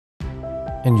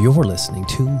and you're listening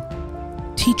to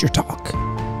Teacher Talk,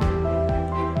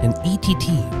 an ETT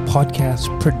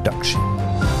podcast production.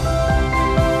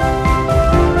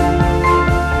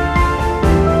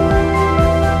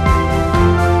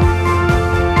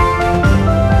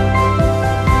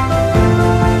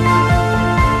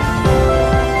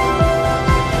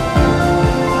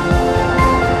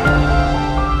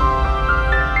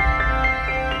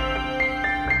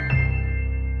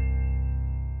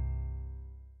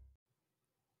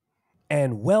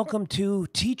 And welcome to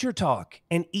Teacher Talk,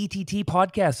 an ETT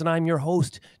podcast. And I'm your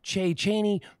host, Che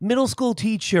Cheney, middle school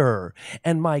teacher.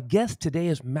 And my guest today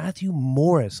is Matthew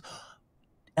Morris,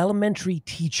 elementary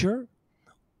teacher,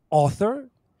 author,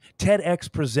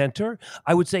 TEDx presenter,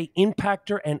 I would say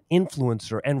impactor and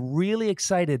influencer, and really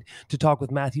excited to talk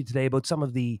with Matthew today about some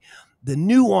of the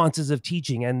nuances of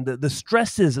teaching and the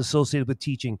stresses associated with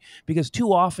teaching, because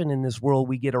too often in this world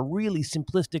we get a really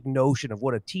simplistic notion of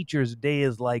what a teacher's day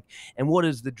is like and what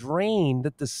is the drain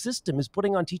that the system is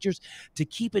putting on teachers to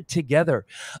keep it together.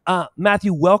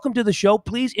 Matthew, welcome to the show.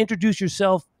 Please introduce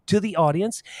yourself to the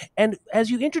audience. And as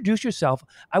you introduce yourself,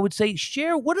 I would say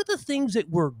share what are the things that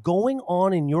were going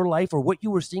on in your life or what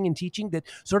you were seeing in teaching that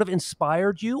sort of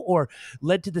inspired you or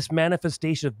led to this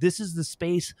manifestation of this is the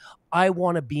space I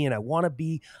want to be in. I want to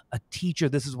be a teacher.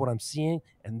 This is what I'm seeing,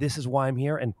 and this is why I'm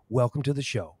here. And welcome to the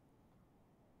show.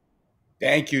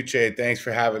 Thank you, Che. Thanks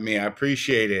for having me. I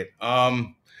appreciate it.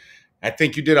 I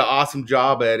think you did an awesome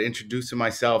job at introducing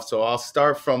myself. So I'll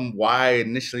start from why I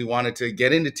initially wanted to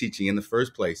get into teaching in the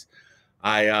first place.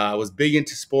 I was big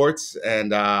into sports, and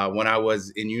when I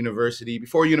was in university,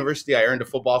 before university, I earned a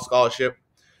football scholarship.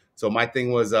 So my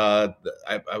thing was I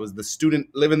was the student,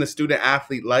 living the student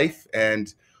athlete life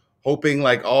and hoping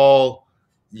like all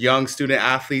young student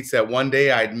athletes that one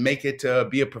day I'd make it to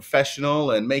be a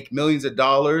professional and make millions of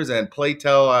dollars and play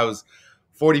till I was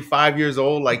 45 years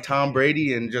old like Tom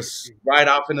Brady and just ride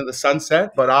off into the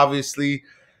sunset. But obviously,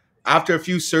 after a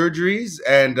few surgeries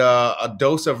and a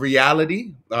dose of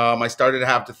reality, I started to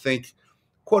have to think,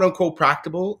 quote unquote,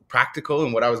 practical,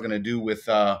 and what I was going to do with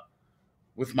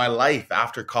my life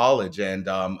after college. And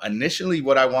initially,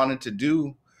 what I wanted to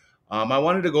do, I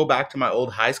wanted to go back to my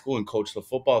old high school and coach the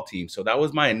football team. So that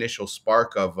was my initial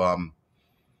spark of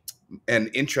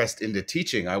an interest into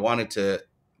teaching. I wanted to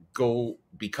go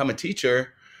become a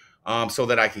teacher so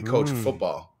that I could coach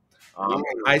football in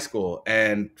high school.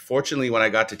 And fortunately, when I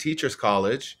got to teachers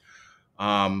college,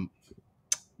 at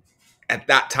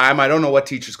that time, I don't know what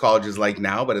teachers college is like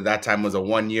now, but at that time was a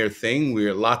 1-year thing. We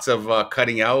were lots of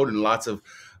cutting out and lots of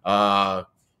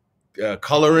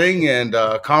coloring and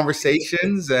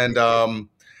conversations. And,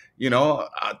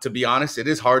 to be honest, it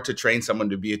is hard to train someone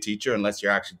to be a teacher unless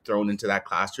you're actually thrown into that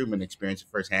classroom and experience it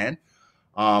firsthand.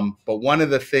 But one of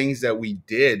the things that we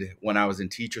did when I was in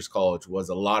teachers college was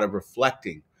a lot of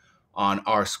reflecting on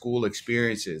our school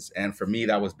experiences. And for me,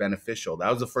 that was beneficial. That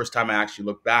was the first time I actually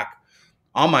looked back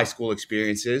on my school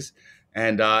experiences.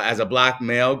 And as a Black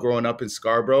male growing up in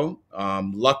Scarborough,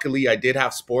 luckily I did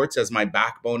have sports as my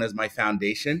backbone, as my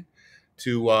foundation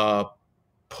to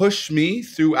push me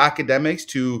through academics,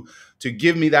 to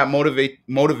give me that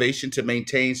motivation to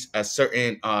maintain a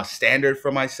certain standard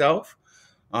for myself.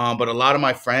 But a lot of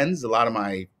my friends, a lot of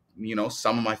my,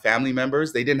 some of my family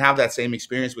members, they didn't have that same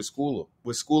experience with school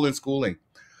and schooling.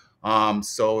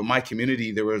 So in my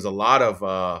community, there was a lot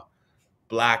of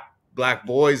black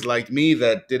boys like me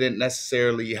that didn't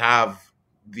necessarily have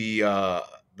the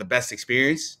best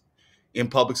experience in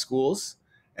public schools.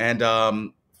 And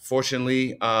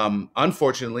unfortunately,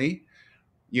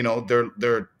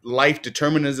 their life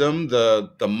determinism,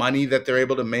 the money that they're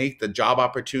able to make, the job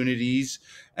opportunities,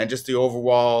 and just the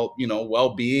overall,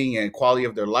 well-being and quality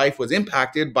of their life was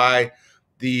impacted by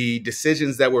the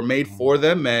decisions that were made for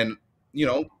them. And,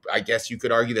 I guess you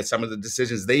could argue that some of the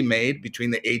decisions they made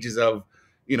between the ages of,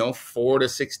 4 to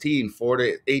 16, 4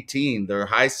 to 18, their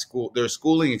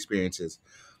schooling experiences.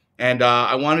 And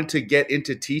I wanted to get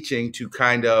into teaching to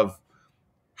kind of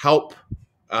help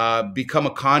become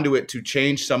a conduit to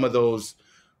change some of those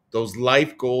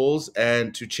life goals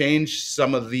and to change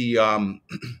some of the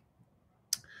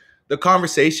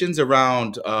conversations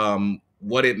around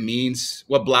what it means,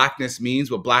 what Blackness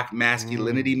means, what Black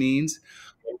masculinity means,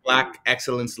 what Black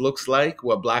excellence looks like,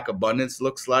 what Black abundance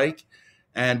looks like.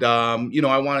 And,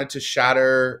 I wanted to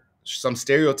shatter some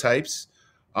stereotypes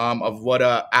of what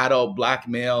an adult Black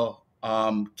male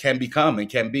can become and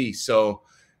can be. So,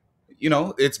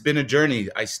 it's been a journey.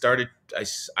 I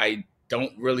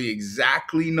don't really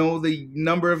exactly know the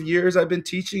number of years I've been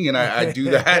teaching, and I do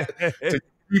that to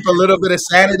keep a little bit of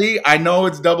sanity. I know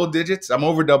it's double digits. I'm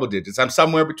over double digits. I'm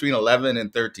somewhere between 11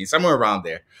 and 13, somewhere around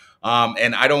there.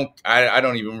 And I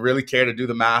don't even really care to do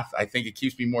the math. I think it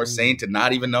keeps me more sane to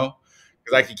not even know,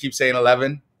 because I could keep saying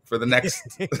 11 for the next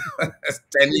 10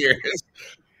 years.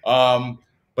 Um,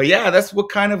 but yeah, that's what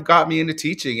kind of got me into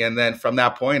teaching. And then from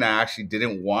that point, I actually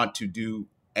didn't want to do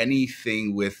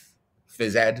anything with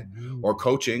phys ed or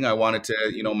coaching. I wanted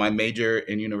to, my major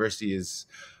in university is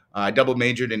I double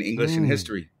majored in English and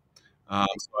history. So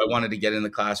I wanted to get in the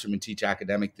classroom and teach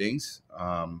academic things,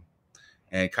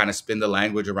 and kind of spin the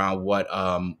language around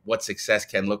what success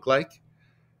can look like.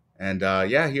 And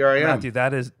yeah, here I am. Matthew,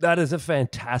 that is a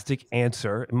fantastic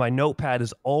answer. My notepad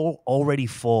is already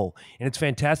full, and it's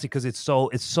fantastic because it's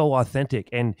so authentic.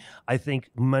 And I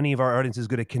think many of our audience is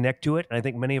going to connect to it, and I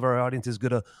think many of our audience is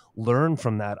going to learn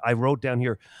from that. I wrote down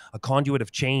here a conduit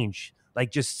of change, like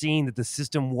just seeing that the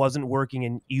system wasn't working,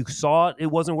 and you saw it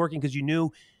wasn't working because you knew.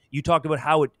 You talked about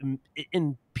how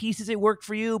in pieces it worked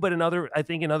for you, but in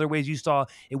other ways you saw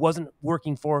it wasn't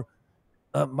working for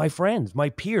my friends, my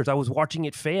peers. I was watching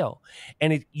it fail,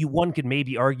 and one could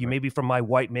maybe argue, maybe from my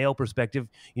white male perspective,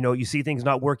 you see things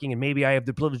not working, and maybe I have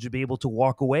the privilege to be able to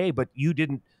walk away, but you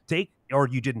didn't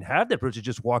you didn't have the privilege to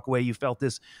just walk away. You felt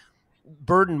this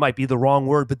burden, might be the wrong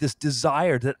word, but this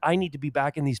desire that I need to be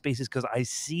back in these spaces because I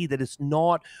see that it's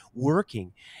not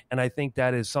working, and I think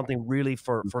that is something really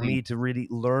for me to really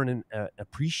learn and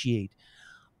appreciate.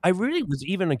 I really was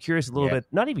even curious a little bit,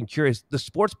 not even curious, the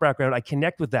sports background. I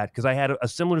connect with that because I had a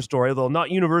similar story, although not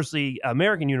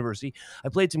American university. I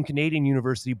played some Canadian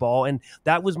university ball, and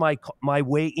that was my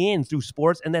way in through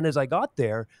sports. And then as I got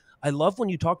there, I love when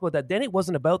you talk about that. Then it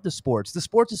wasn't about the sports. The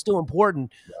sports is still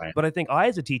important, Right. but I think I,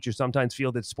 as a teacher, sometimes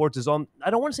feel that sports is on. I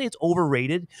don't want to say it's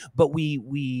overrated, but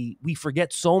we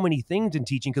forget so many things in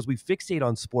teaching because we fixate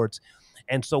on sports.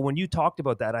 And so when you talked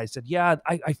about that, I said, yeah,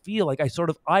 I feel like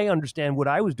I understand what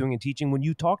I was doing in teaching when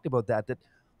you talked about that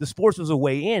the sports was a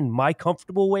way in, my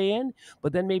comfortable way in,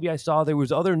 but then maybe I saw there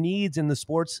was other needs in the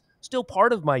sports, still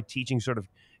part of my teaching sort of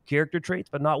character traits,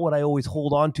 but not what I always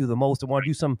hold on to the most. I want to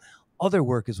do some other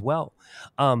work as well.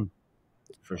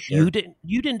 For sure.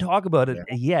 You didn't talk about it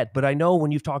yet, but I know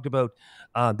when you've talked about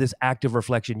this active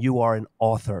reflection, you are an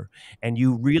author, and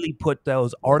you really put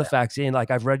those artifacts in. Like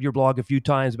I've read your blog a few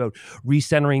times about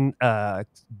recentering,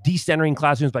 decentering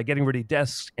classrooms by getting rid of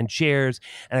desks and chairs,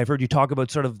 and I've heard you talk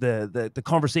about sort of the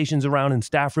conversations around in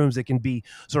staff rooms that can be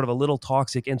sort of a little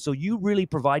toxic. And so you really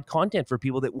provide content for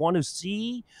people that want to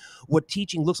see what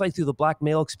teaching looks like through the Black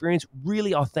male experience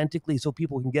really authentically, so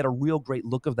people can get a real great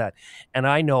look of that. And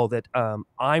I know that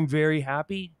I'm very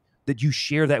happy that you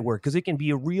share that work because it can be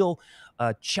a real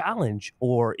challenge,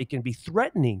 or it can be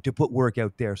threatening to put work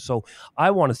out there. So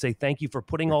I want to say thank you for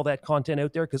putting all that content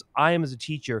out there, because I am, as a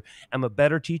teacher, am a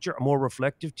better teacher, a more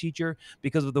reflective teacher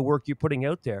because of the work you're putting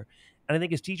out there. And I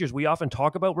think as teachers, we often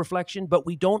talk about reflection, but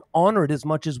we don't honor it as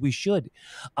much as we should.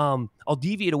 I'll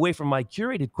deviate away from my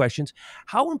curated questions.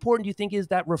 How important do you think is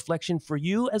that reflection for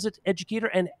you as an educator?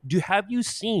 And have you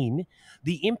seen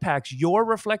the impacts your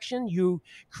reflection, you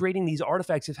creating these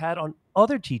artifacts, have had on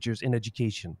other teachers in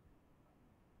education?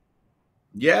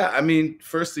 Yeah, I mean,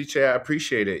 firstly, Che, I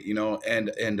appreciate it.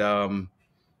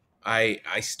 I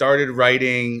started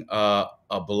writing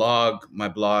a blog, my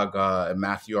blog at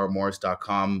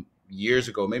MatthewRMorris.com years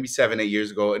ago, maybe 7-8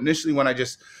 years ago. Initially, when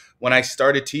I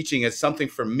started teaching, it's something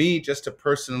for me just to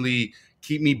personally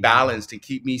keep me balanced and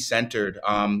keep me centered.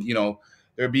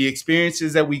 There'd be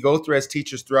experiences that we go through as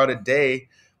teachers throughout a day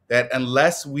that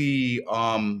unless we,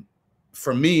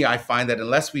 for me, I find that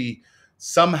unless we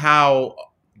somehow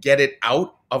get it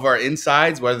out of our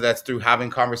insides, whether that's through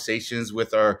having conversations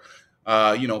with our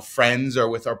friends or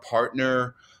with our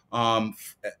partner,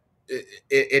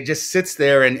 it just sits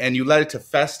there, and you let it to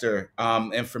fester.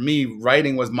 And for me,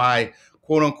 writing was my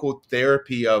quote unquote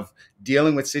therapy of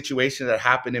dealing with situations that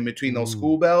happened in between those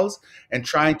school bells and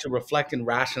trying to reflect and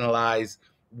rationalize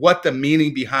what the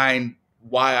meaning behind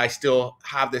why I still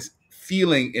have this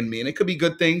feeling in me. And it could be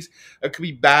good things, it could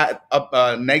be bad,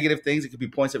 negative things, it could be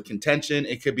points of contention,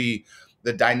 it could be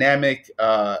the dynamic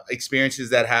experiences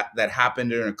that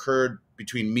happened and occurred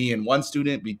between me and one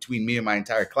student, between me and my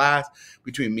entire class,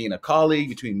 between me and a colleague,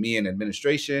 between me and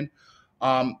administration.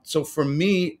 So for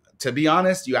me, to be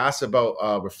honest, you asked about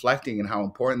reflecting and how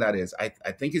important that is. I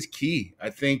think is key. I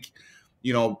think,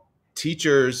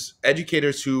 teachers,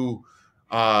 educators who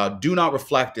do not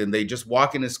reflect and they just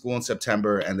walk into school in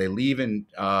September and they leave in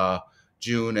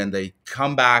June and they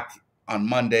come back on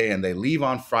Monday and they leave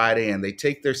on Friday and they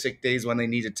take their sick days when they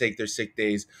need to take their sick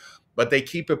days, but they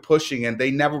keep it pushing and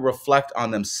they never reflect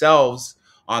on themselves,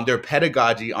 on their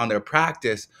pedagogy, on their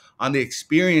practice, on the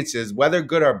experiences, whether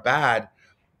good or bad,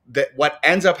 that what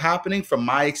ends up happening from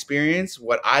my experience,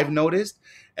 what I've noticed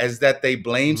is that they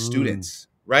blame Mm. students,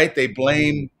 right? They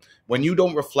blame when you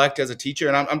don't reflect as a teacher.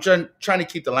 And I'm trying to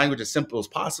keep the language as simple as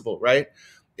possible, right?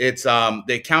 It's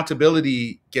the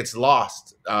accountability gets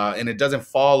lost, and it doesn't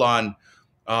fall on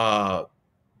uh,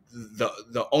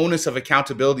 the onus of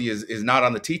accountability is not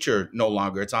on the teacher no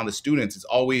longer. It's on the students. It's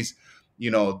always,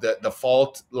 the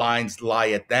fault lines lie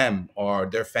at them or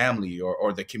their family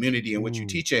or the community in which you Mm.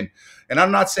 teach in. And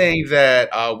I'm not saying that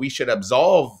we should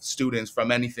absolve students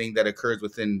from anything that occurs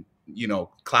within,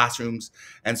 classrooms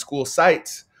and school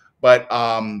sites. But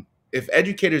if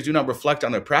educators do not reflect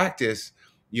on their practice,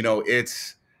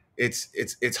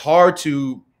 it's hard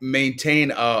to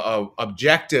maintain a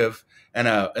objective and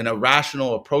a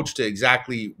rational approach to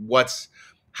exactly what's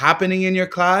happening in your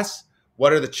class,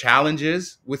 what are the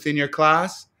challenges within your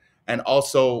class, and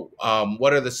also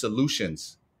what are the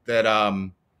solutions that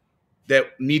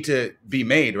need to be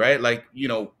made, right? Like,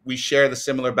 we share the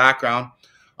similar background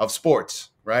of sports,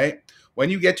 right? When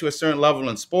you get to a certain level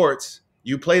in sports,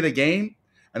 you play the game,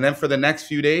 and then for the next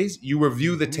few days, you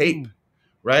review the tape, Mhm.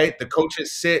 right? The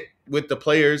coaches sit with the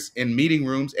players in meeting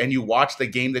rooms and you watch the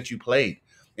game that you played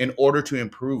in order to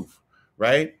improve,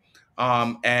 right?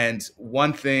 And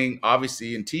one thing,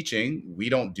 obviously, in teaching, we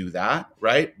don't do that,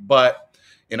 right? But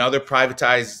in other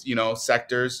privatized,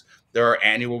 sectors, there are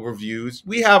annual reviews.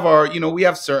 We have we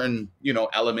have certain,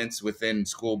 elements within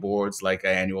school boards like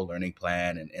an annual learning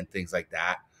plan and things like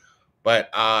that. But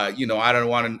I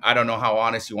don't know how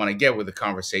honest you want to get with the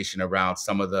conversation around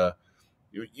some of the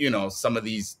some of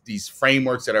these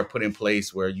frameworks that are put in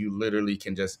place where you literally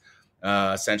can just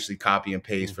essentially copy and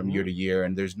paste from year Mhm. to year,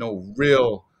 and there's no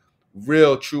real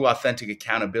true authentic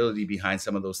accountability behind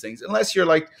some of those things, unless you're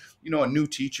like a new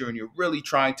teacher and you're really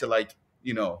trying to like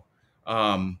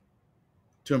um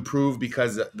to improve,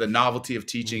 because the novelty of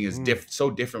teaching is Mhm. so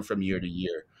different from year to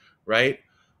year, right?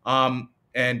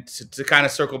 And to kind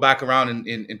of circle back around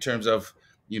in terms of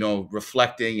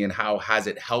reflecting and how has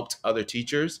it helped other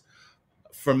teachers.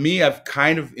 For me, I've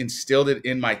kind of instilled it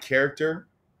in my character,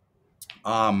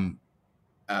 um,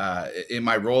 in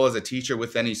my role as a teacher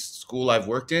with any school I've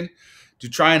worked in, to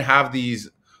try and have these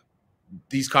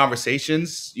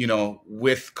conversations,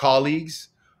 with colleagues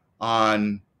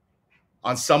on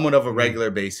somewhat of a Mm.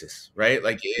 regular basis, right?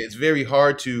 Like, it's very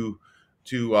hard to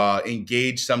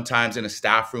engage sometimes in a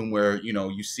staff room where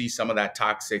you see some of that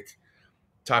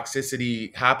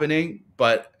toxicity happening,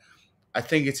 but I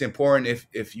think it's important,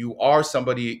 if you are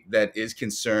somebody that is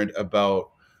concerned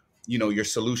about your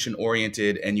solution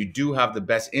oriented, and you do have the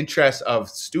best interests of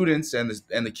students and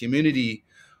the community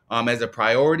as a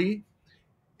priority,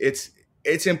 it's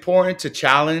it's important to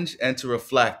challenge and to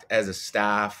reflect as a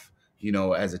staff,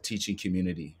 as a teaching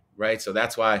community, right? So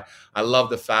that's why I love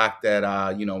the fact that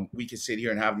we can sit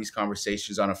here and have these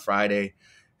conversations on a Friday,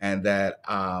 and that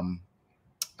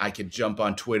I could jump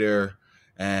on Twitter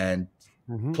and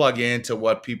Mhm. plug into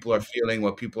what people are feeling,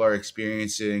 what people are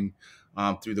experiencing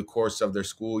through the course of their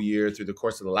school year, through the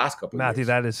course of the last couple of Matthew, years.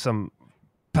 that is some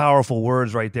powerful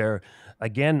words right there.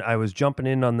 Again, I was jumping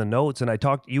in on the notes and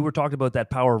you were talking about that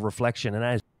power of reflection.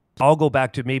 And I'll go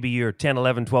back to maybe year 10,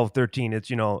 11, 12, 13.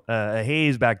 It's, a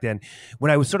haze back then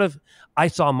when I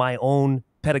saw my own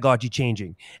pedagogy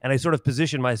changing and I sort of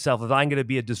positioned myself as I'm going to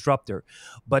be a disruptor.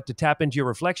 But to tap into your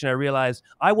reflection, I realized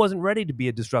I wasn't ready to be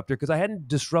a disruptor because I hadn't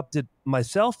disrupted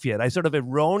myself yet. I sort of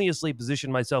erroneously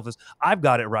positioned myself as I've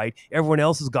got it right. Everyone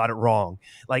else has got it wrong,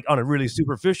 like on a really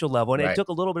superficial level. And it Right. took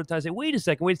a little bit of time to say, wait a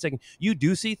second. You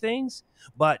do see things,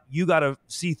 but you got to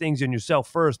see things in yourself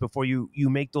first before you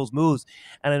make those moves.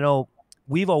 And I know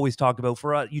we've always talked about,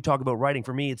 for us, you talk about writing.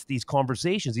 For me, it's these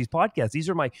conversations, these podcasts. These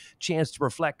are my chance to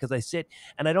reflect, because I sit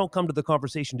and I don't come to the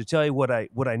conversation to tell you what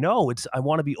I know. It's I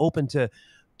want to be open to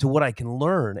what I can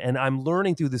learn, and I'm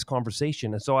learning through this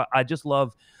conversation. And so I just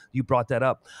love you brought that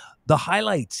up. The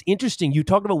highlights, interesting. You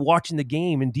talked about watching the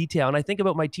game in detail, and I think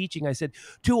about my teaching. I said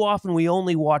too often we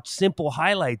only watch simple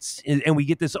highlights, and we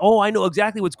get this. Oh, I know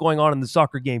exactly what's going on in the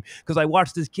soccer game because I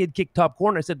watched this kid kick top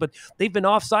corner. I said, but they've been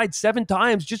offside 7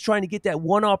 times just trying to get that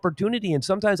one opportunity. And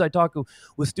sometimes I talk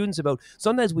with students about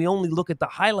sometimes we only look at the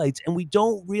highlights and we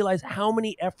don't realize how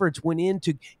many efforts went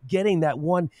into getting that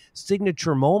one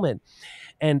signature moment.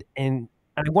 And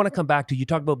I want to come back to, you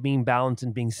talk about being balanced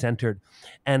and being centered.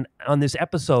 And on this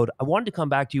episode, I wanted to come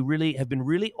back to, you really have been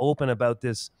really open about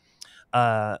this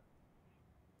uh,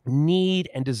 need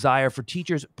and desire for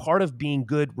teachers. Part of being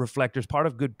good reflectors, part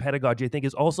of good pedagogy, I think,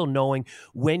 is also knowing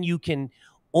when you can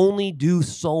only do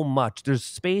so much. There's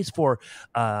space for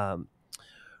um,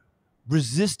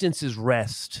 resistance is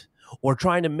rest, or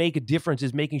trying to make a difference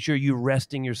is making sure you're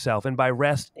resting yourself. And by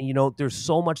rest, there's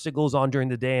so much that goes on during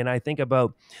the day. And I think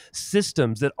about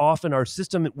systems that often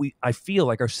I feel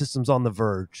like our system's on the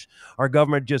verge. Our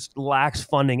government just lacks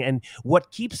funding. And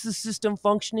what keeps the system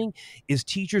functioning is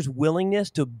teachers'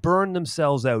 willingness to burn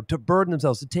themselves out, to burden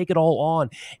themselves, to take it all on.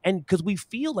 And because we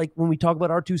feel like when we talk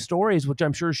about our two stories, which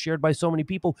I'm sure is shared by so many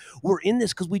people, we're in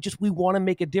this because we want to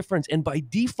make a difference. And by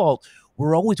default,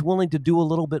 we're always willing to do a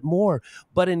little bit more.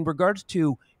 But in regards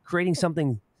to creating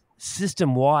something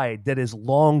system wide that is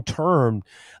long term,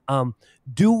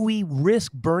 do we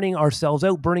risk burning ourselves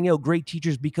out, burning out great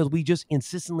teachers because we just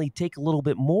insistently take a little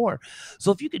bit more?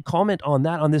 So if you could comment on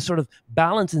that, on this sort of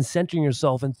balance and centering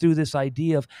yourself, and through this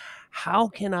idea of how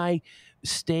can I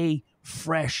stay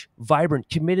fresh, vibrant,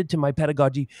 committed to my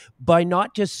pedagogy by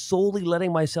not just solely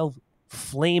letting myself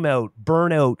flame out,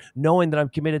 burn out, knowing that I'm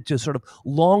committed to sort of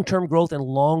long-term growth and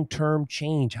long-term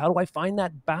change. How do I find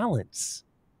that balance?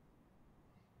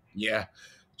 Yeah.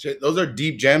 Those are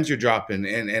deep gems you're dropping,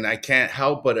 and I can't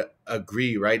help but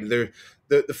agree, right?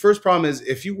 The first problem is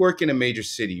if you work in a major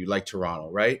city like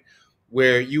Toronto, right,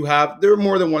 where there are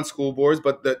more than one school boards,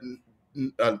 but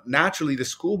naturally the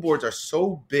school boards are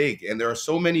so big and there are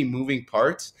so many moving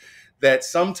parts that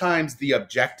sometimes the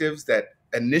objectives that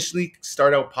initially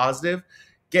start out positive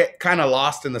get kind of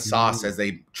lost in the sauce as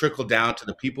they trickle down to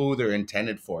the people who they're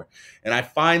intended for. And I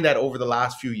find that over the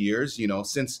last few years,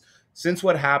 since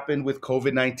what happened with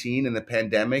COVID-19 and the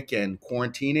pandemic and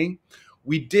quarantining,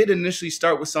 we did initially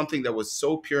start with something that was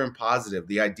so pure and positive,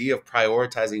 the idea of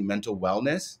prioritizing mental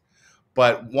wellness.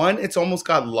 But one, it's almost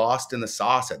got lost in the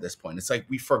sauce at this point. It's like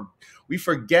we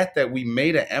forget that we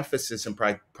made an emphasis in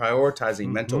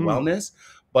prioritizing mental wellness.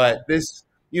 But this,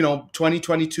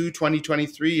 2022,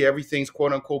 2023, everything's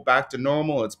quote unquote back to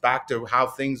normal. It's back to how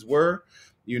things were,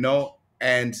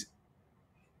 and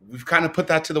we've kind of put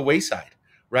that to the wayside,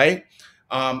 right?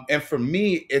 And for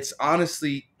me, it's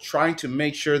honestly trying to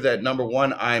make sure that number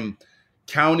one, I'm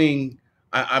counting,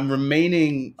 I'm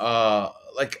remaining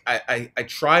like I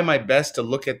try my best to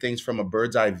look at things from a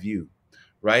bird's eye view,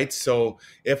 right? So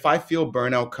if I feel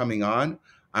burnout coming on,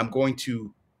 I'm going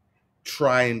to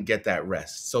try and get that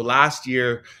rest. So last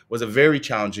year was a very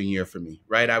challenging year for me,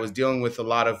 right? I was dealing with a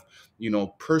lot of,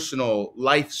 personal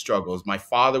life struggles. My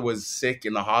father was sick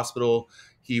in the hospital.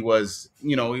 He was,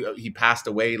 he passed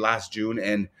away last June,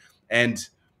 and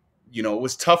it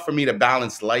was tough for me to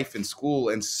balance life and school.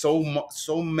 And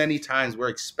so many times we're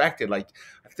expected, like,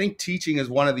 I think teaching is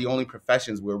one of the only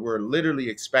professions where we're literally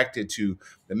expected to,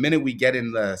 the minute we get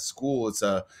in the school, it's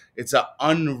a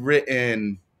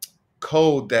unwritten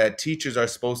code that teachers are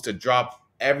supposed to drop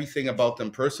everything about them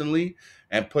personally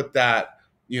and put that,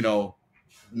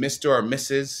 Mr. or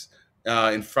Mrs.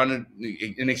 In front of,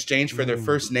 in exchange for their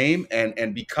first name,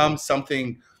 and become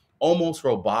something almost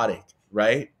robotic,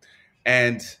 right?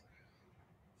 And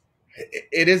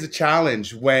it is a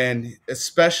challenge when,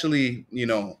 especially,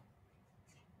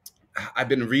 I've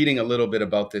been reading a little bit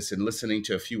about this and listening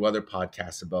to a few other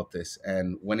podcasts about this.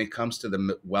 And when it comes to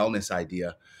the wellness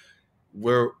idea,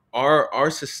 where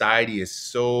our society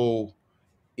is the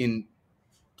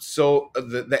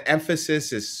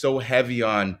emphasis is so heavy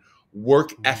on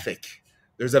work ethic.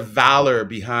 There's a valor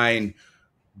behind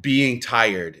being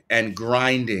tired and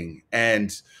grinding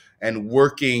and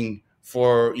working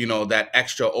for, that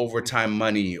extra overtime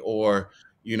money, or,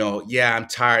 yeah, I'm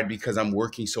tired because I'm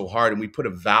working so hard, and we put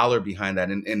a valor behind that.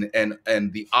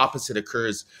 And the opposite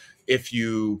occurs if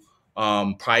you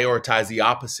prioritize the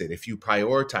opposite, if you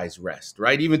prioritize rest,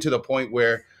 right? Even to the point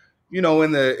where,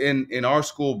 in our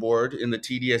school board, in the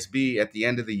TDSB, at the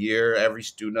end of the year, every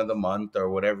student of the month, or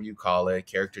whatever you call it,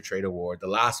 character trait award, the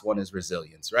last one is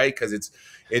resilience, right? Because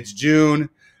it's June,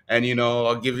 and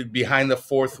I'll give it behind the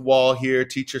fourth wall here,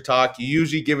 teacher talk. You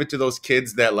usually give it to those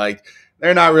kids that, like,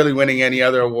 they're not really winning any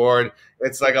other award.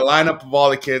 It's like a lineup of all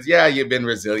the kids. Yeah, you've been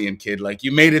resilient, kid. Like,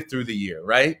 you made it through the year,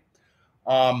 right?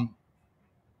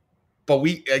 But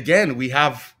we've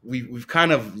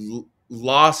kind of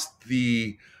lost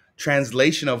the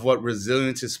translation of what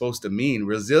resilience is supposed to mean.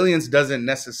 Resilience doesn't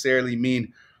necessarily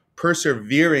mean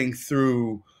persevering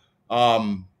through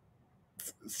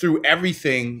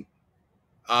everything,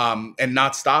 and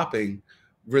not stopping.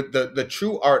 The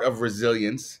true art of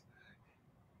resilience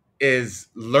is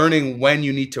learning when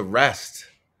you need to rest,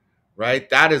 right?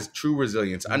 That is true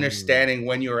resilience. Understanding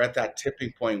when you're at that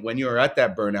tipping point, when you're at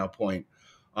that burnout point,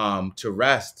 to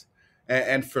rest.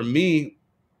 And for me,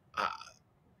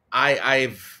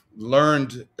 I've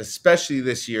learned, especially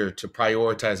this year, to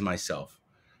prioritize myself,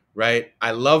 right?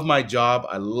 I love my job.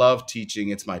 I love teaching.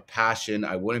 It's my passion.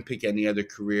 I wouldn't pick any other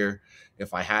career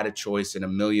if I had a choice and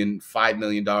 $5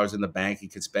 million in the bank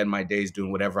and could spend my days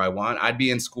doing whatever I want. I'd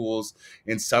be in schools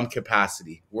in some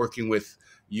capacity, working with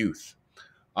youth.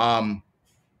 Um,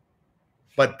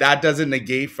 but that doesn't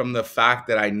negate from the fact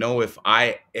that I know if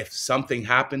something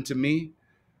happened to me,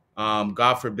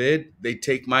 God forbid, they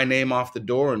take my name off the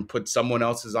door and put someone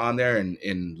else's on there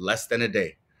in less than a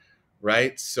day,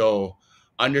 right? So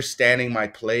understanding my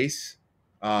place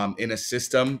in a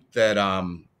system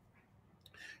that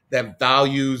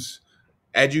values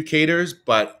educators,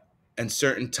 but in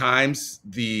certain times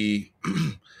the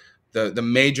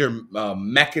major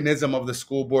mechanism of the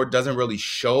school board doesn't really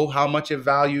show how much it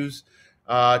values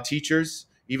teachers,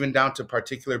 even down to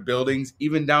particular buildings,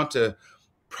 even down to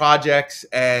projects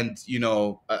and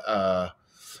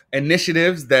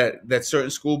initiatives that certain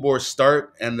school boards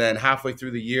start, and then halfway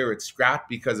through the year it's scrapped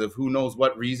because of who knows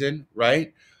what reason,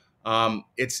 right?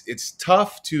 It's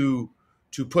tough to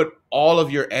put all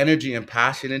of your energy and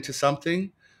passion into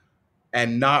something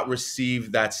and not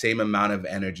receive that same amount of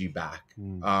energy back.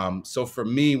 So for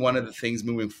me, one of the things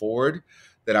moving forward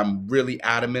that I'm really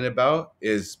adamant about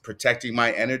is protecting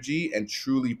my energy and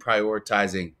truly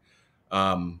prioritizing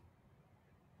um,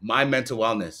 my mental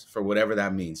wellness, for whatever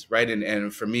that means, right?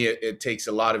 And for me, it takes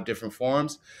a lot of different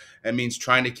forms. It means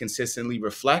trying to consistently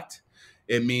reflect.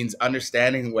 It means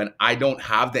understanding when I don't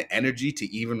have the energy to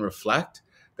even reflect,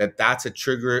 that's a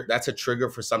trigger. That's a trigger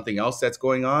for something else that's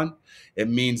going on. It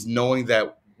means knowing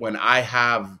that when I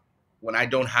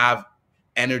don't have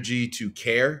energy to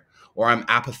care, or I'm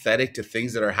apathetic to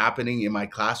things that are happening in my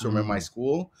classroom, in my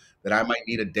school, that I might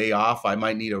need a day off. I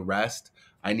might need a rest.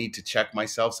 I need to check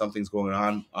myself. Something's going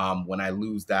on when I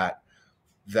lose that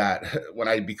when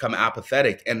I become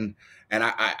apathetic. And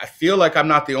I feel like I'm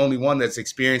not the only one that's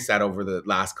experienced that over the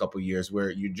last couple of years, where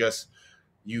you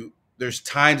there's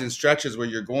times and stretches where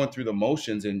you're going through the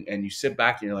motions, and you sit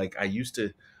back and you're like, I used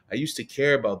to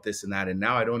care about this and that, and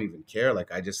now I don't even care.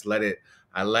 Like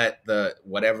I let the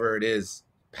whatever it is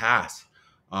pass.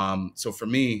 So for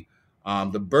me,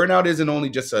 the burnout isn't only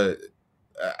just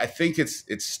I think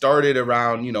it started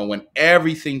around, when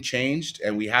everything changed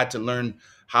and we had to learn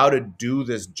how to do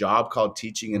this job called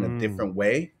teaching in a different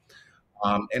way.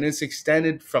 And it's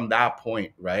extended from that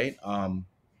point, right?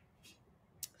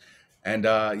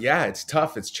 Yeah, it's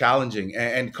tough, it's challenging,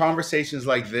 and conversations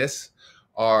like this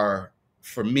are,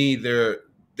 for me, they're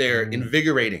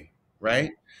invigorating,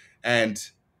 right? And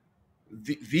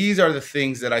these are the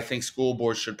things that I think school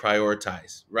boards should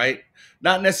prioritize, right?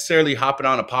 Not necessarily hopping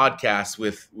on a podcast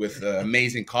with an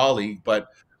amazing colleague, but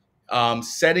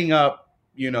setting up,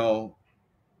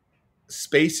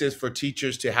 spaces for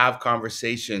teachers to have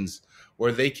conversations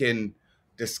where they can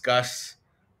discuss,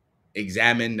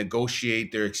 examine,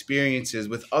 negotiate their experiences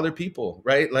with other people,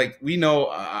 right? Like, we know,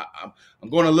 I'm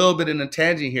going a little bit in a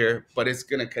tangent here, but it's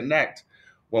going to connect.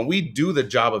 When we do the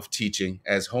job of teaching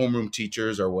as homeroom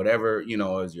teachers or whatever,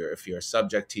 if you're a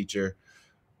subject teacher,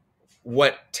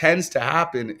 what tends to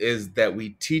happen is that we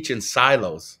teach in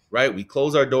silos, right? We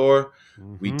close our door,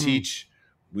 we teach.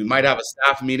 We might have a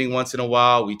staff meeting once in a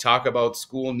while. We talk about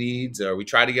school needs, or we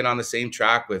try to get on the same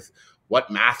track with what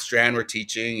math strand we're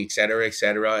teaching, et cetera, et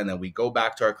cetera. And then we go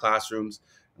back to our classrooms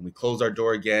and we close our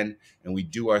door again and we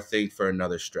do our thing for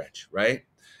another stretch, right?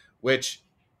 Which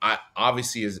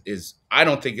obviously is I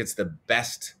don't think it's the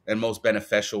best and most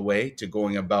beneficial way to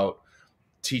going about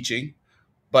teaching,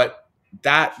 but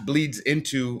that bleeds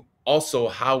into also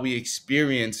how we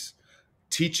experience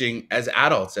teaching as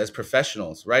adults, as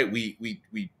professionals, right?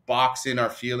 We box in our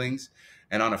feelings,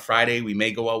 and on a Friday we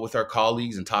may go out with our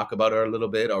colleagues and talk about it a little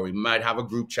bit, or we might have a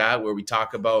group chat where we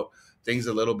talk about things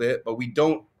a little bit, but we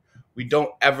don't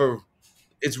ever.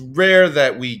 It's rare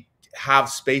that we have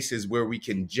spaces where we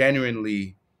can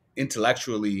genuinely,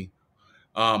 intellectually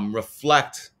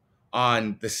reflect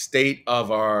on the state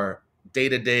of our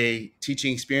day-to-day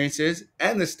teaching experiences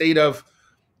and the state of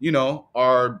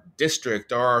our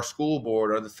district or our school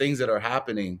board, or the things that are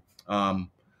happening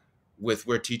with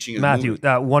where teaching is Matthew,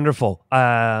 moving. wonderful.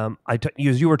 As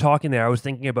you were talking there, I was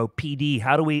thinking about PD.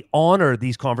 How do we honor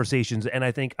these conversations? And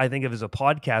I think of as a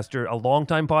podcaster, a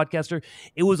longtime podcaster,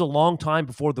 it was a long time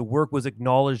before the work was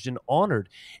acknowledged and honored.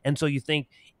 And so you think,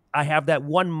 I have that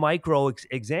one micro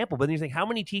example, but then you think, how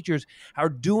many teachers are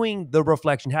doing the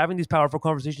reflection, having these powerful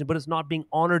conversations, but it's not being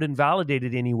honored and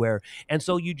validated anywhere. And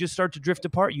so you just start to drift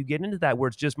apart. You get into that where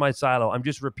it's just my silo. I'm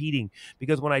just repeating,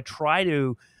 because when I try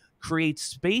to create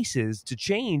spaces to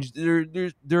change,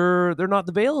 they're not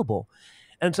available.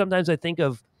 And sometimes I think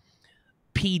of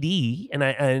PD, and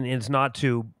it's not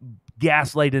to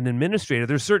gaslight an administrator.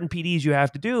 There's certain PDs you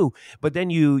have to do, but then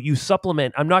you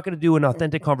supplement. I'm not going to do an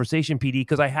authentic conversation PD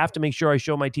because I have to make sure I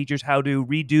show my teachers how to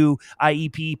redo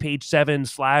IEP page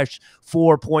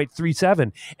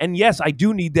 7/4.37. And yes, I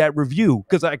do need that review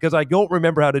because I don't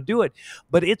remember how to do it,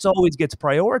 but it's always gets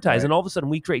prioritized. Right. And all of a sudden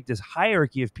we create this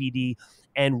hierarchy of PD,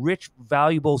 and rich,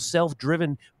 valuable,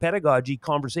 self-driven pedagogy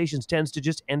conversations tends to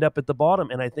just end up at the bottom.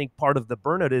 And I think part of the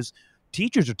burnout is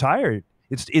teachers are tired.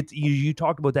 It's you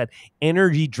talked about that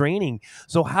energy draining.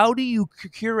 So how do you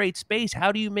curate space?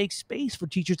 How do you make space for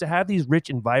teachers to have these rich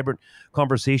and vibrant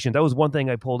conversations? That was one thing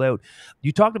I pulled out.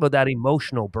 You talked about that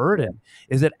emotional burden.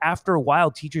 Is that after a while,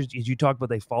 teachers, as you talked about,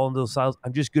 they fall into those cycles.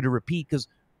 I'm just going to repeat because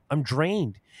I'm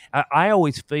drained. I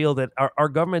always feel that our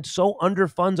government so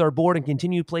underfunds our board and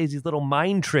continue to play these little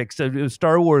mind tricks, a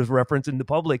Star Wars reference in the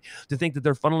public, to think that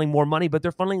they're funneling more money, but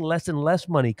they're funneling less and less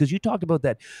money. Because you talked about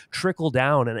that trickle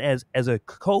down. And as a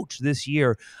coach this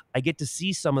year, I get to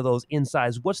see some of those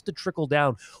insides. What's the trickle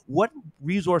down? What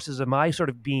resources am I sort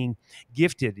of being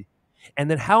gifted?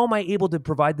 And then how am I able to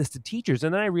provide this to teachers?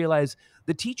 And then I realize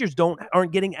the teachers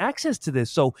aren't getting access to this.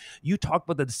 So you talk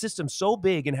about the system's so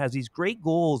big and has these great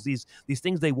goals, these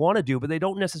things they want to do, but they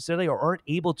don't necessarily or aren't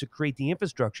able to create the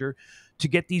infrastructure to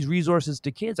get these resources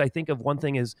to kids. I think of one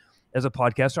thing as a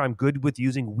podcaster, I'm good with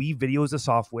using Video as a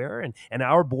software, and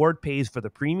our board pays for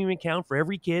the premium account for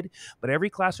every kid. But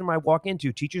every classroom I walk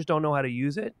into, teachers don't know how to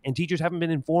use it, and teachers haven't been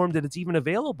informed that it's even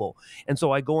available. And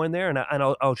so I go in there and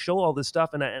I'll show all this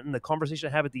stuff, and the conversation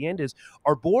I have at the end is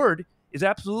our board is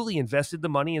absolutely invested the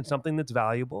money in something that's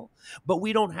valuable, but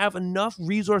we don't have enough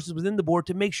resources within the board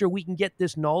to make sure we can get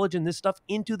this knowledge and this stuff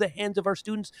into the hands of our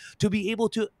students to be able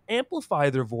to amplify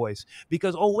their voice.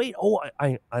 Because,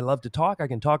 I love to talk. I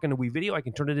can talk into Video. I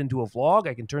can turn it into a vlog.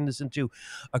 I can turn this into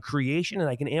a creation, and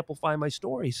I can amplify my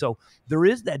story. So there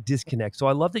is that disconnect. So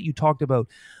I love that you talked about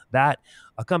that.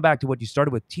 I'll come back to what you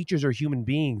started with. Teachers are human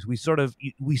beings. We sort of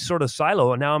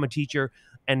silo, and now I'm a teacher,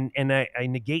 and I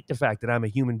negate the fact that I'm a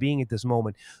human being at this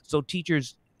moment. So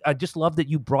teachers, I just love that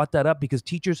you brought that up, because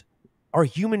teachers are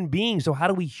human beings. So how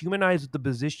do we humanize the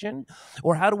position?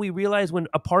 Or how do we realize when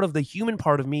a part of the human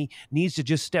part of me needs to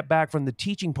just step back from the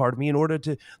teaching part of me in order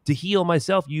to heal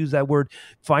myself? Use that word,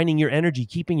 finding your energy,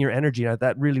 keeping your energy.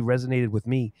 That really resonated with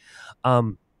me.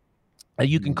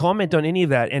 You can comment on any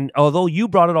of that. And although you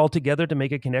brought it all together to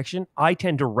make a connection, I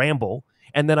tend to ramble.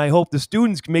 And then I hope the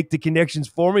students can make the connections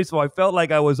for me. So I felt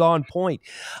like I was on point.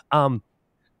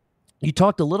 You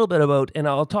talked a little bit about, and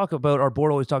I'll talk about, our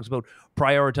board always talks about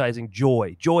prioritizing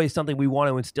joy. Joy is something we want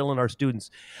to instill in our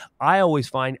students. I always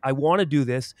find I want to do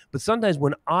this, but sometimes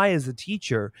when I, as a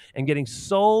teacher, am getting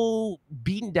so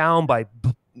beaten down by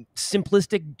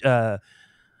simplistic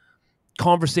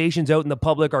conversations out in the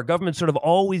public, our government sort of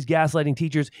always gaslighting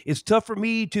teachers, it's tough for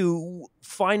me to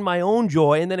find my own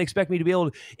joy and then expect me to be able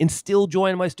to instill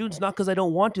joy in my students, not because I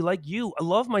don't want to. Like you, I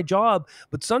love my job,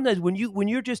 but sometimes when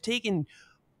you're just taking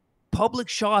public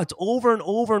shots over and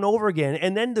over and over again,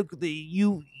 and then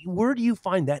where do you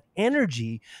find that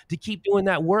energy to keep doing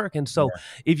that work? And so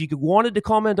if you wanted to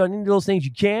comment on any of those things,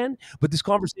 you can, but this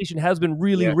conversation has been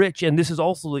really rich, and this is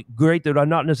also great that I'm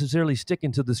not necessarily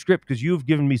sticking to the script, because you've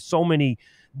given me so many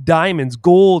diamonds,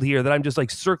 gold here, that I'm just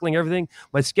like circling everything.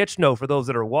 My sketch note, for those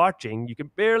that are watching, you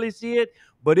can barely see it,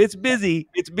 but it's busy.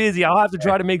 I'll have to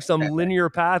try to make some linear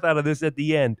path out of this at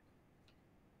the end.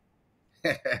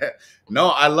 No,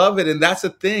 I love it. And that's the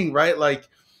thing, right? Like,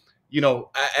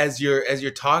 as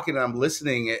you're talking, I'm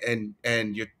listening,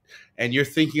 and you're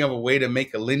thinking of a way to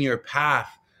make a linear path.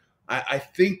 I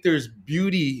think there's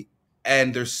beauty,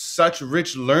 and there's such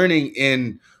rich learning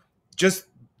in just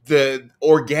the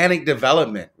organic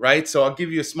development, right? So I'll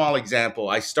give you a small example.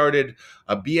 I started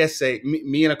a BSA,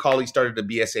 me and a colleague started a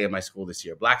BSA at my school this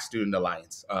year, Black Student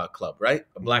Alliance Club, right?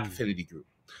 A Black affinity group.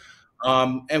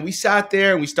 And we sat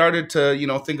there and we started to,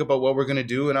 think about what we're going to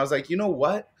do. And I was like, you know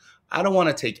what? I don't want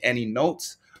to take any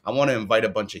notes. I want to invite a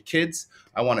bunch of kids.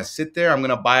 I want to sit there. I'm going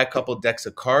to buy a couple decks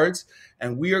of cards,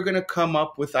 and we are going to come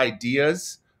up with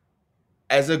ideas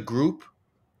as a group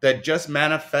that just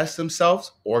manifest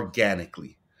themselves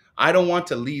organically. I don't want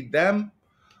to lead them.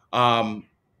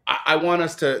 I want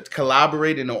us to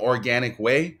collaborate in an organic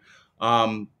way.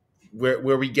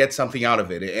 Where we get something out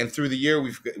of it. And through the year,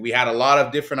 we had a lot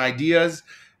of different ideas.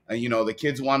 The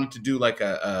kids wanted to do like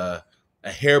a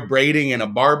hair braiding and a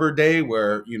barber day,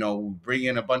 where we bring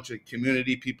in a bunch of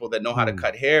community people that know how to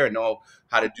cut hair and know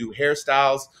how to do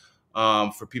hairstyles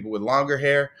for people with longer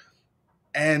hair.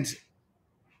 And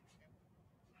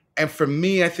for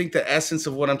me, I think the essence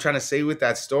of what I'm trying to say with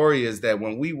that story is that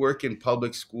when we work in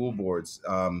public school boards,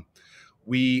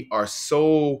 we are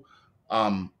so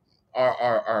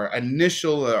our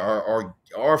initial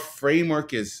our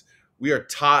framework is, we are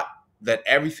taught that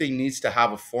everything needs to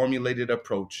have a formulated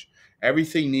approach.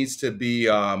 Everything needs to be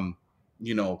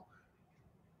you know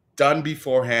done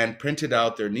beforehand, printed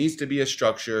out. There needs to be a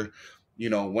structure.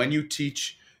 When you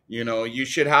teach, you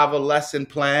should have a lesson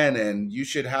plan, and you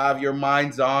should have your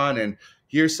minds on, and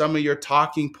here's some of your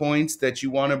talking points that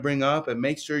you want to bring up, and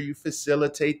make sure you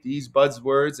facilitate these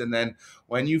buzzwords. And then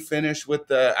when you finish with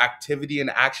the activity and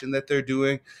action that they're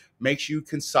doing, make sure you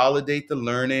consolidate the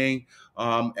learning,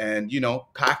 and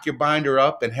pack your binder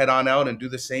up and head on out and do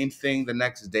the same thing the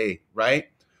next day, right?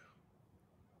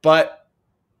 But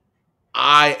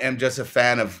I am just a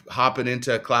fan of hopping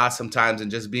into a class sometimes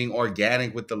and just being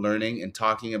organic with the learning and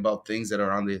talking about things that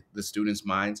are on the students'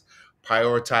 minds,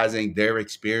 prioritizing their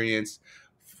experience,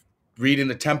 reading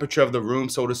the temperature of the room,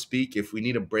 so to speak. If we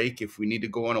need a break, if we need to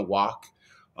go on a walk,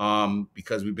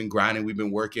 because we've been grinding, we've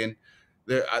been working,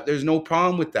 there's no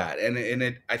problem with that.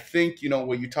 I think,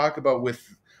 what you talk about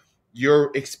with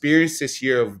your experience this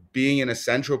year of being in a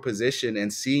central position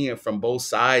and seeing it from both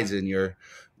sides, and your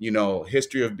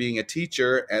history of being a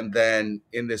teacher, and then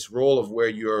in this role of where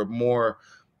you're more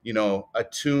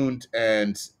attuned,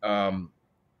 and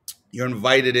you're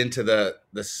invited into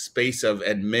the space of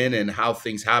admin and how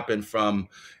things happen from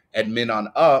admin on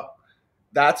up.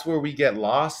 That's where we get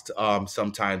lost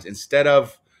sometimes. Instead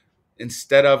of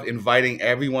inviting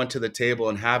everyone to the table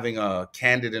and having a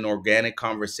candid and organic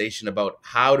conversation about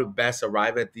how to best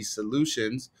arrive at these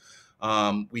solutions,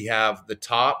 we have the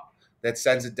top that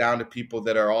sends it down to people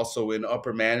that are also in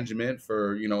upper management,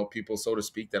 for people, so to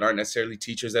speak, that aren't necessarily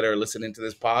teachers that are listening to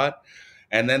this pod.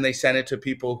 And then they send it to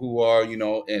people who are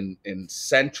in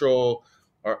central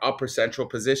or upper central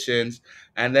positions.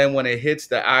 And then when it hits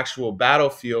the actual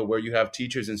battlefield where you have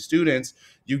teachers and students,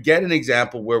 you get an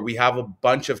example where we have a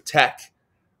bunch of tech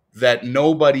that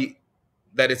nobody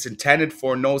that it's intended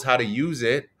for knows how to use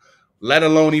it, let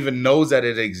alone even knows that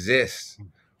it exists,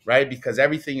 right? Because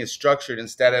everything is structured,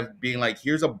 instead of being like,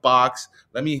 here's a box,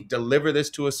 let me deliver this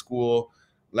to a school,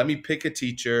 let me pick a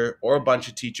teacher or a bunch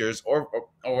of teachers,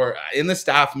 or in the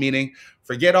staff meeting,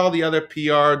 forget all the other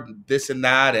PR, this and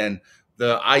that, and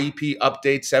the IEP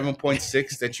update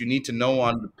 7.6 that you need to know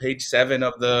on page 7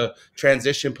 of the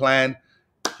transition plan.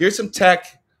 Here's some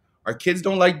tech. Our kids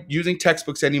don't like using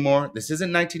textbooks anymore. This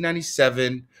isn't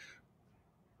 1997.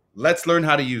 Let's learn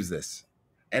how to use this.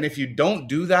 And if you don't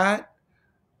do that,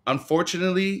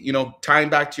 unfortunately, tying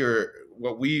back to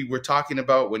what we were talking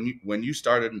about when you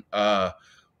started the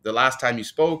last time you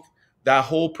spoke, that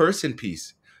whole person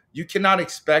piece. You cannot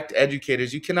expect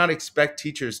educators, you cannot expect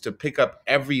teachers to pick up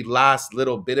every last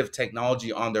little bit of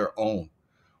technology on their own,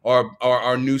 or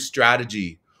our new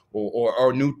strategy,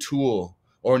 or new tool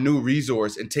or new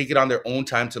resource, and take it on their own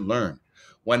time to learn,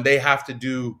 when they have to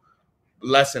do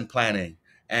lesson planning,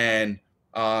 and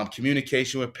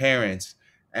communication with parents,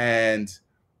 and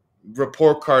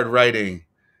report card writing,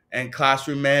 and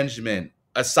classroom management,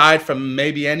 aside from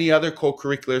maybe any other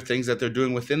co-curricular things that they're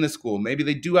doing within the school. Maybe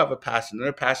they do have a passion.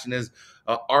 Their passion is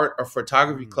art or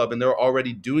photography club, and they're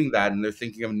already doing that, and they're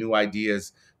thinking of new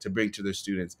ideas to bring to their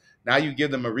students. Now you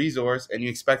give them a resource and you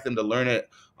expect them to learn it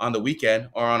on the weekend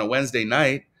or on a Wednesday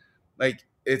night. Like,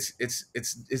 it's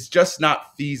just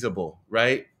not feasible,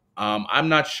 right? I'm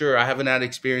not sure. I haven't had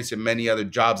experience in many other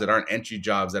jobs that aren't entry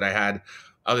jobs that I had,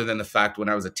 other than the fact when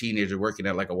I was a teenager working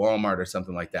at like a Walmart or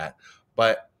something like that.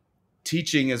 But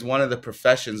teaching is one of the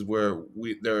professions where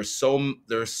there's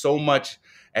so much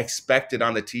expected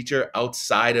on the teacher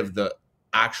outside of the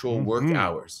actual work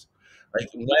hours. Like,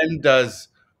 when does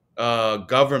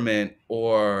government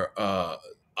or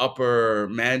upper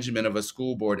management of a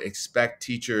school board expect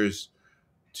teachers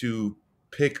to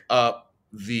pick up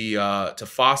to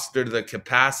foster the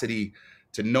capacity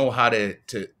to know how to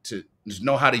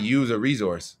know how to use a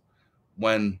resource,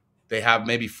 when they have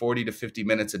maybe 40 to 50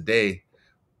 minutes a day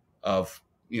of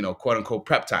quote unquote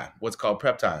prep time? What's called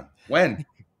prep time? When?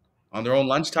 On their own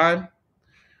lunchtime,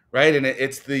 right? And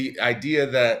it's the idea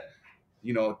that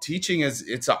teaching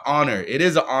it's an honor. It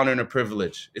is an honor and a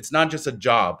privilege. It's not just a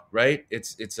job, right?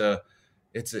 It's a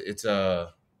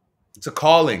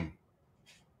calling.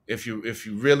 If you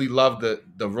really love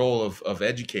the role of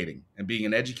educating and being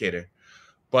an educator.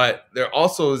 But there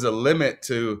also is a limit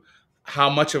to how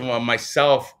much of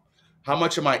myself, how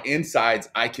much of my insides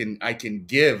I can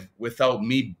give without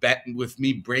me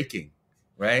breaking,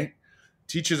 right?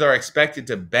 Teachers are expected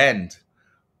to bend,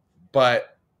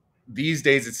 but these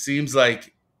days it seems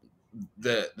like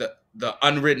the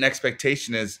unwritten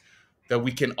expectation is that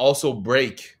we can also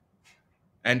break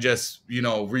and just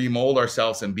remold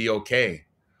ourselves and be okay.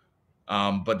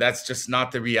 But that's just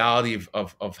not the reality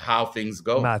of how things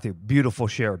go. Matthew, beautiful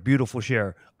share, beautiful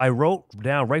share. I wrote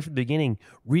down right from the beginning,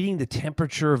 reading the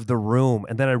temperature of the room.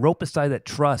 And then I wrote beside that,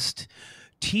 trust.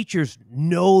 Teachers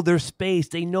know their space.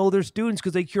 They know their students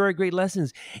because they curate great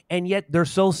lessons. And yet they're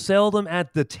so seldom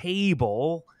at the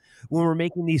table when we're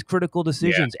making these critical Yeah.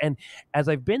 decisions. And as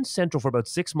I've been central for about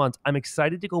 6 months, I'm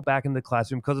excited to go back in the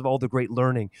classroom because of all the great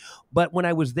learning. But when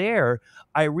I was there,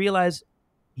 I realized,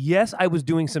 yes, I was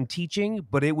doing some teaching,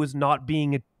 but it was not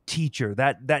being a teacher.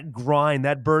 That grind,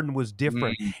 that burden was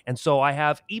different. Mm, And so I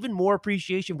have even more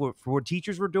appreciation for what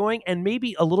teachers were doing, and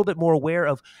maybe a little bit more aware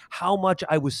of how much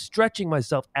I was stretching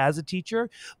myself as a teacher.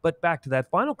 But back to that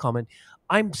final comment,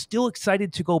 I'm still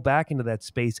excited to go back into that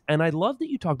space. And I love that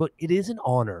you talked about it is an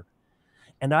honor.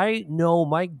 And I know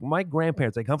my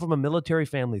grandparents, I come from a military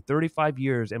family, 35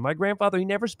 years. And my grandfather, he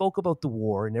never spoke about the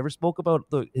war. He never spoke about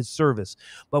his service.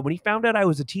 But when he found out I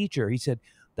was a teacher, he said,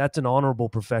 that's an honorable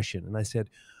profession. And I said,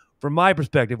 from my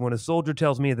perspective, when a soldier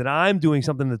tells me that I'm doing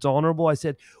something that's honorable, I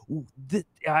said,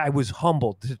 I was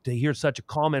humbled to hear such a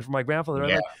comment from my grandfather. I'm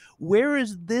yeah. like, where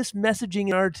is this messaging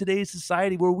in our today's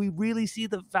society where we really see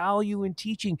the value in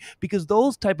teaching? Because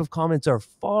those type of comments are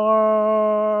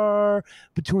far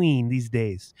between these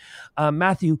days.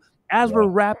 Matthew, as we're Yeah.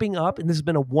 wrapping up, and this has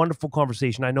been a wonderful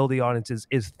conversation, I know the audience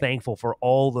is thankful for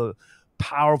all the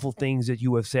powerful things that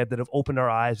you have said that have opened our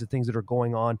eyes to things that are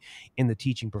going on in the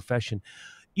teaching profession.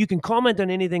 You can comment on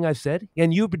anything I've said,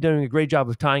 and you've been doing a great job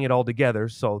of tying it all together.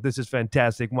 So this is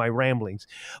fantastic, my ramblings.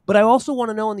 But I also want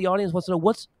to know, and the audience wants to know,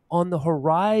 what's on the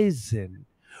horizon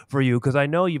for you? Because I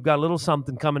know you've got a little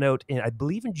something coming out, I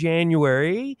believe, in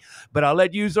January, but I'll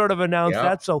let you sort of announce Yeah.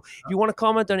 that. So if you want to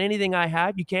comment on anything I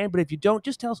have, you can. But if you don't,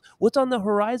 just tell us what's on the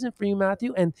horizon for you,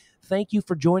 Matthew. And thank you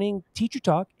for joining Teacher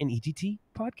Talk and ETT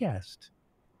Podcast.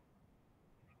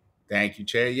 Thank you,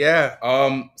 Che. Yeah.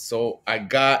 So I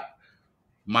got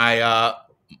my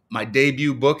my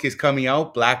debut book is coming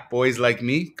out, Black Boys Like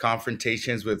Me: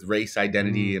 Confrontations with Race,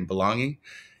 Identity, and Belonging.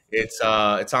 It's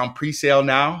on pre-sale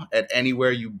now at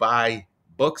anywhere you buy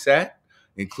books at,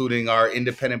 including our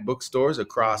independent bookstores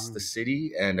across the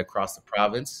city and across the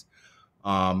province.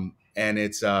 And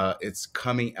it's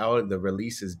coming out. The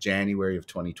release is January of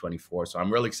 2024. So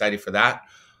I'm really excited for that.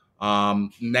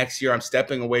 Next year, I'm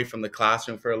stepping away from the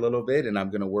classroom for a little bit, and I'm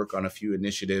going to work on a few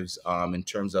initiatives in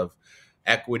terms of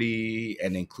equity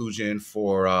and inclusion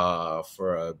for a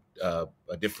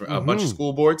bunch of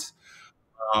school boards.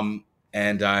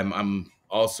 And I'm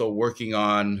also working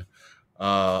on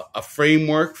a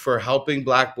framework for helping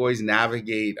Black boys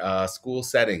navigate school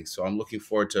settings. So I'm looking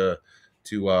forward to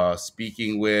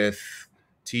speaking with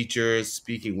teachers,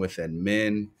 speaking with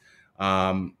admin,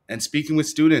 and speaking with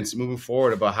students moving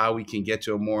forward about how we can get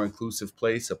to a more inclusive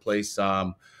place, a place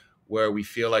where we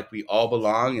feel like we all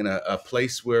belong, and a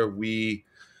place where we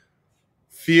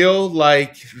feel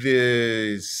like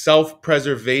the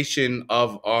self-preservation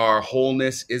of our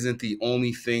wholeness isn't the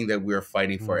only thing that we're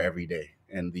fighting for every day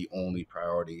and the only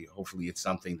priority. Hopefully it's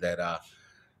something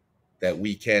that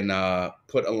we can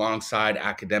put alongside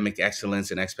academic excellence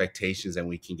and expectations, and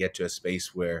we can get to a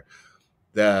space where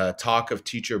the talk of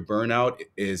teacher burnout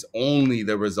is only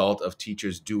the result of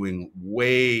teachers doing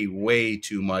way, way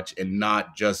too much and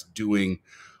not just doing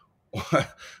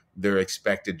their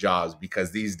expected jobs.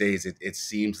 Because these days it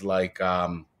seems like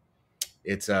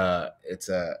it's a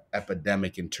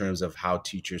epidemic in terms of how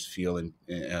teachers feel in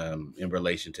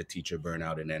relation to teacher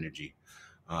burnout and energy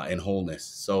and wholeness.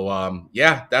 So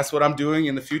yeah, that's what I'm doing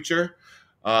in the future.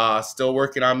 Still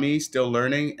working on me, still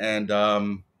learning, and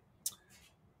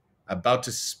about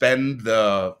to spend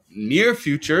the near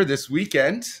future this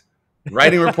weekend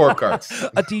writing report cards.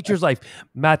 A teacher's life.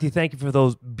 Matthew, thank you for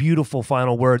those beautiful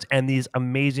final words and these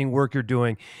amazing work you're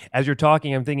doing. As you're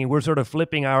talking, I'm thinking we're sort of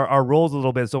flipping our roles a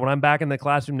little bit. So when I'm back in the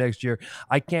classroom next year,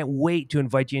 I can't wait to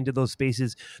invite you into those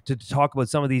spaces to talk about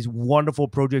some of these wonderful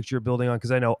projects you're building on,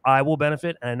 because I know I will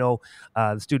benefit, and I know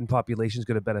the student population is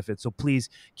going to benefit. So please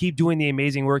keep doing the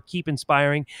amazing work, keep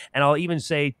inspiring. And I'll even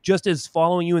say, just as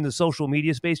following you in the social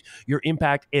media space, your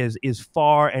impact is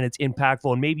far and it's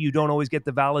impactful. And maybe you don't always get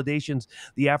the validation,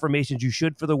 the affirmations you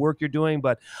should for the work you're doing,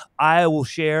 but I will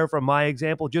share from my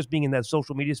example, just being in that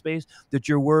social media space, that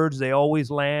your words, they always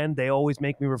land, they always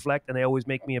make me reflect, and they always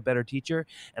make me a better teacher.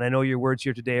 And I know your words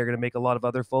here today are going to make a lot of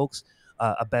other folks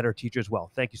a better teacher as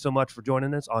well. Thank you so much for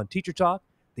joining us on Teacher Talk,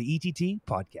 the ETT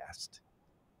podcast.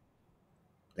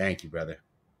 Thank you, brother.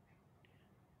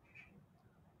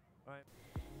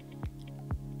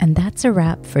 And that's a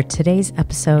wrap for today's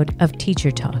episode of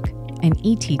Teacher Talk, an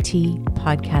ETT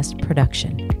podcast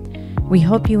production. We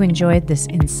hope you enjoyed this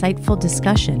insightful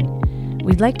discussion.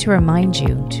 we'd like to remind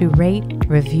you to rate,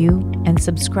 review, and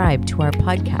subscribe to our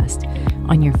podcast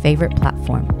on your favorite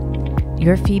platform.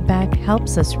 Your feedback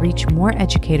helps us reach more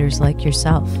educators like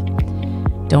yourself.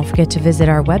 Don't forget to visit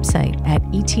our website at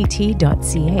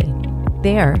ett.ca.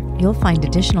 There, you'll find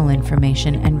additional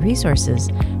information and resources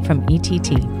from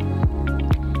ETT.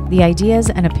 The ideas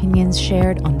and opinions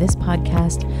shared on this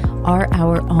podcast are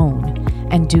our own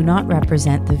and do not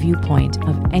represent the viewpoint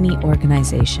of any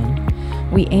organization.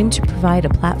 We aim to provide a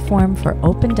platform for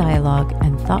open dialogue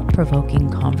and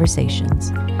thought-provoking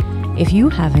conversations. If you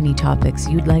have any topics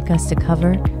you'd like us to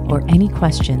cover or any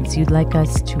questions you'd like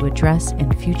us to address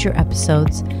in future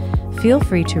episodes, feel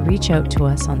free to reach out to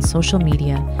us on social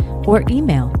media or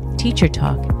email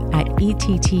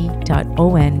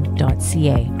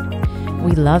teachertalk@ett.on.ca.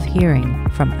 We love hearing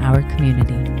from our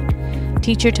community.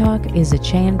 Teacher Talk is a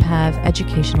Che and Pav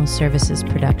educational services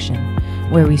production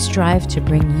where we strive to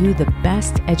bring you the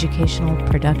best educational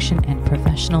production and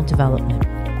professional development.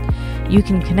 You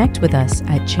can connect with us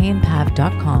at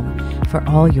cheandpav.com for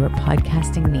all your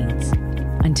podcasting needs.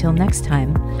 Until next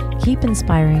time, keep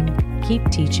inspiring, keep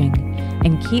teaching,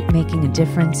 and keep making a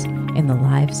difference in the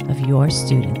lives of your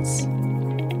students.